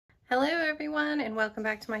Hello everyone and welcome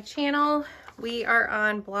back to my channel. We are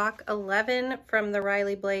on block 11 from the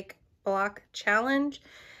Riley Blake block challenge,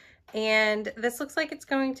 and this looks like it's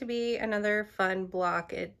going to be another fun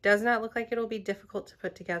block. It does not look like it'll be difficult to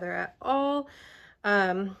put together at all.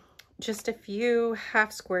 Just a few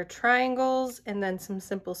half square triangles and then some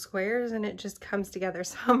simple squares, and it just comes together.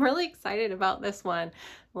 So I'm really excited about this one.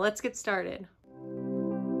 Let's get started.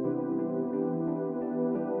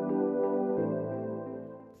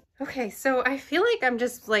 Okay, so I feel like I'm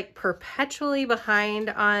just like perpetually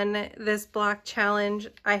behind on this block challenge.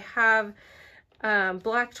 I have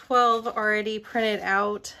block 12 already printed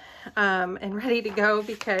out and ready to go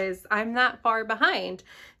because I'm not far behind.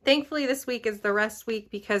 Thankfully, this week is the rest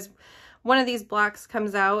week because one of these blocks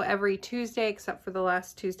comes out every Tuesday except for the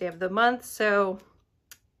last Tuesday of the month. So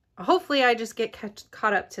hopefully I just get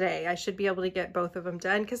caught up today. I should be able to get both of them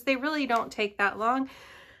done because they really don't take that long.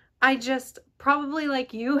 I just probably,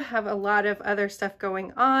 like you, have a lot of other stuff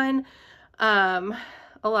going on, a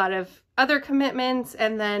lot of other commitments,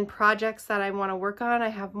 and then projects that I want to work on. I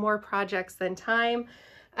have more projects than time.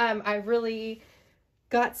 I really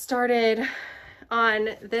got started on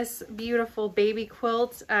this beautiful baby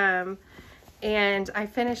quilt, and I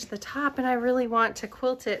finished the top, and I really want to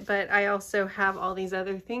quilt it, but I also have all these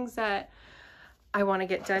other things that I want to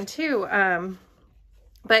get done too.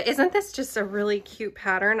 But isn't this just a really cute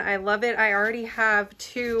pattern? I love it. I already have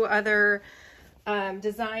two other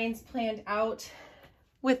designs planned out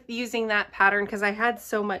with using that pattern because I had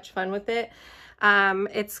so much fun with it.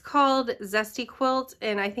 It's called Zesty Quilt,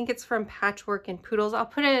 and I think it's from Patchwork and Poodles. I'll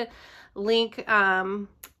put a link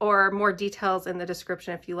or more details in the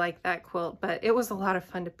description if you like that quilt, but it was a lot of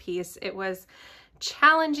fun to piece. It was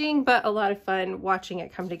challenging, but a lot of fun watching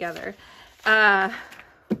it come together.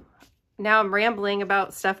 Now I'm rambling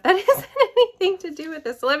about stuff that isn't anything to do with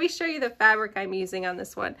this. So let me show you the fabric I'm using on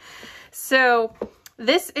this one. So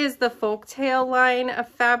this is the Folktail line of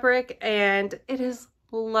fabric, and it is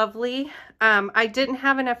lovely. I didn't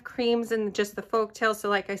have enough creams in just the Folktail, so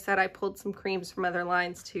like I said, I pulled some creams from other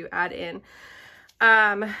lines to add in.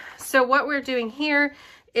 So what we're doing here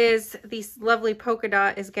is this lovely polka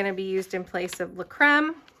dot is going to be used in place of La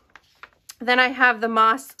Creme. Then I have the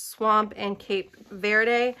Moss, Swamp, and Cape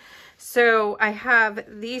Verde. So I have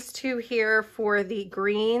these two here for the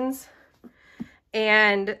greens,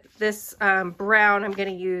 and this brown I'm going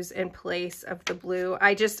to use in place of the blue.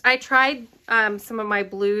 I tried some of my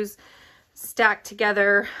blues stacked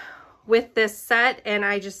together with this set, and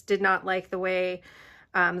I just did not like the way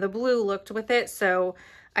the blue looked with it. So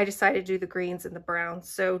I decided to do the greens and the browns.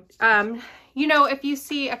 So, you know, if you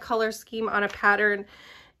see a color scheme on a pattern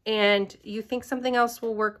and you think something else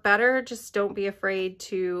will work better, just don't be afraid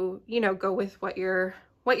to, you know, go with what you're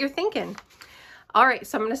thinking. All right,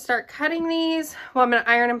 so I'm going to start cutting these. Well, I'm going to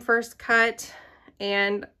iron them first, cut,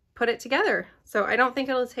 and put it together. So I don't think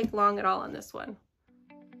it'll take long at all on this one.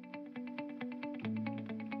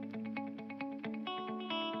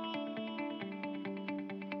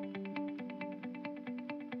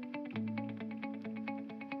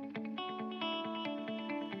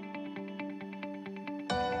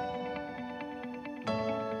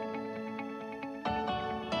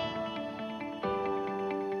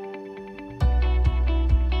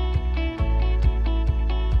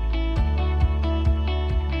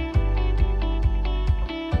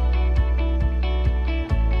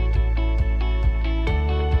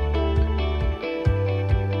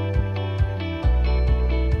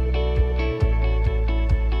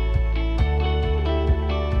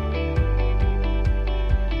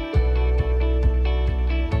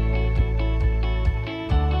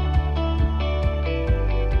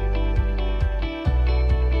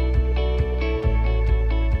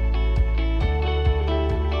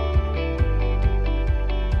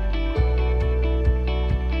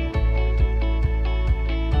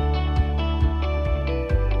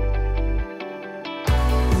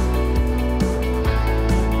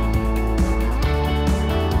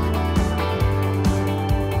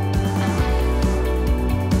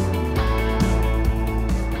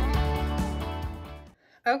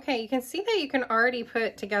 Okay, you can see that you can already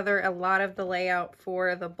put together a lot of the layout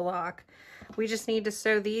for the block. We just need to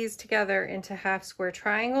sew these together into half square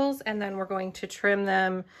triangles, and then we're going to trim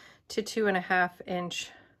them to 2.5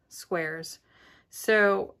 inch squares.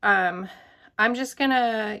 So I'm just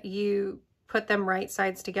gonna put them right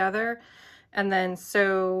sides together and then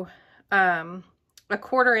sew a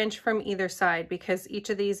 1/4 inch from either side because each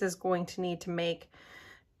of these is going to need to make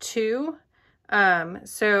 2.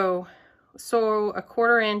 So a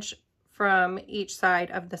 1/4 inch from each side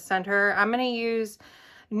of the center. I'm going to use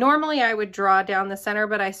Normally I would draw down the center,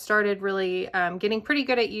 but I started really getting pretty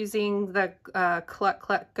good at using the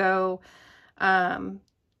Cluck Go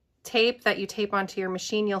tape that you tape onto your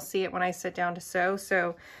machine. You'll see it when I sit down to sew.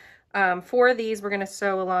 So for these, we're going to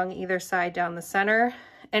sew along either side down the center.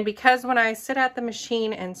 And because when I sit at the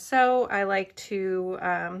machine and sew, I like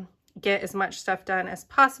to get as much stuff done as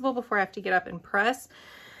possible before I have to get up and press,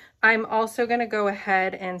 I'm also going to go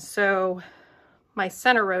ahead and sew my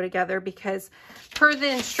center row together, because per the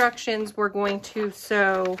instructions, we're going to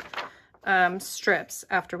sew strips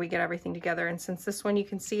after we get everything together. And since this one you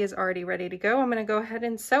can see is already ready to go, I'm going to go ahead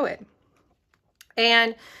and sew it.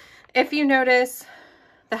 And if you notice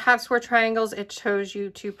the half square triangles, it shows you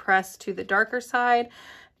to press to the darker side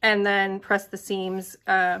and then press the seams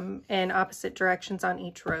in opposite directions on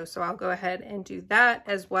each row. So I'll go ahead and do that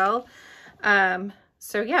as well.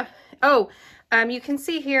 So yeah. Oh, you can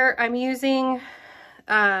see here I'm using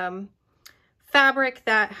fabric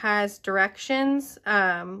that has directions,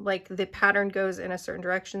 like the pattern goes in a certain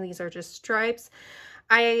direction. These are just stripes.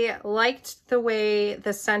 I liked the way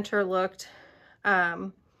the center looked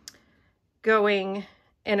going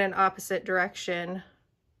in an opposite direction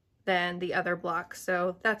than the other block,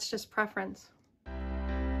 so that's just preference.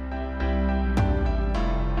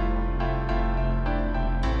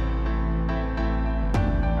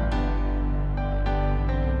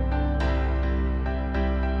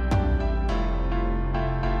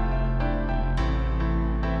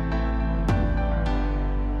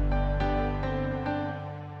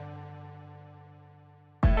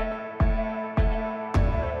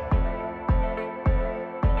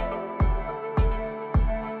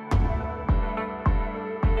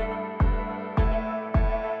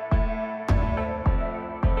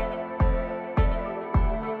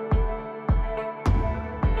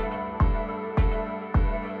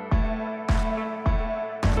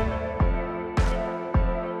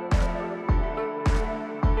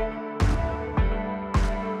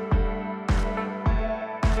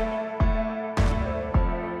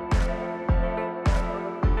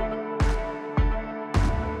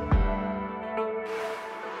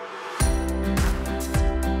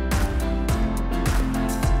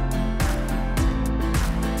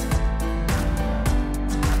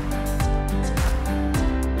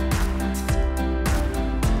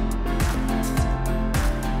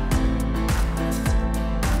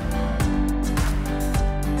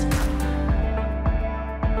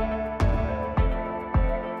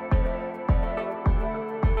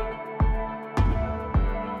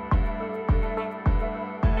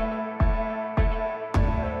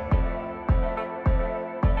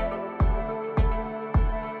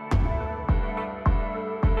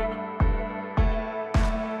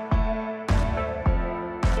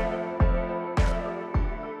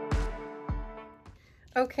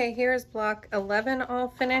 Okay, here's block 11 all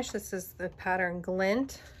finished. This is the pattern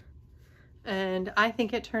Glint, and I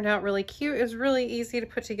think it turned out really cute. It was really easy to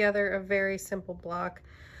put together, a very simple block.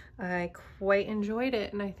 I quite enjoyed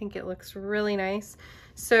it, and I think it looks really nice.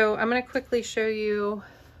 So I'm going to quickly show you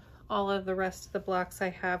all of the rest of the blocks I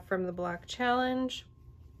have from the block challenge.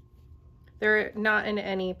 They're not in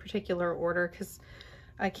any particular order because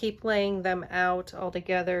I keep laying them out all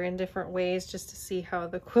together in different ways just to see how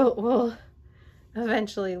the quilt will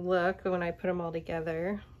eventually look when I put them all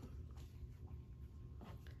together.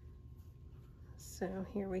 So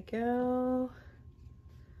here we go.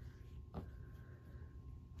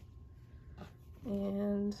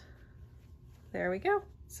 And there we go.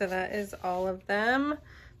 So that is all of them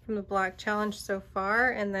from the block challenge so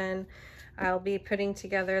far, and then I'll be putting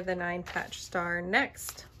together the 9-patch star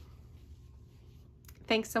next.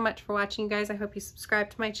 Thanks so much for watching, guys. I hope you subscribe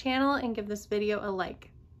to my channel and give this video a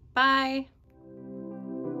like. Bye.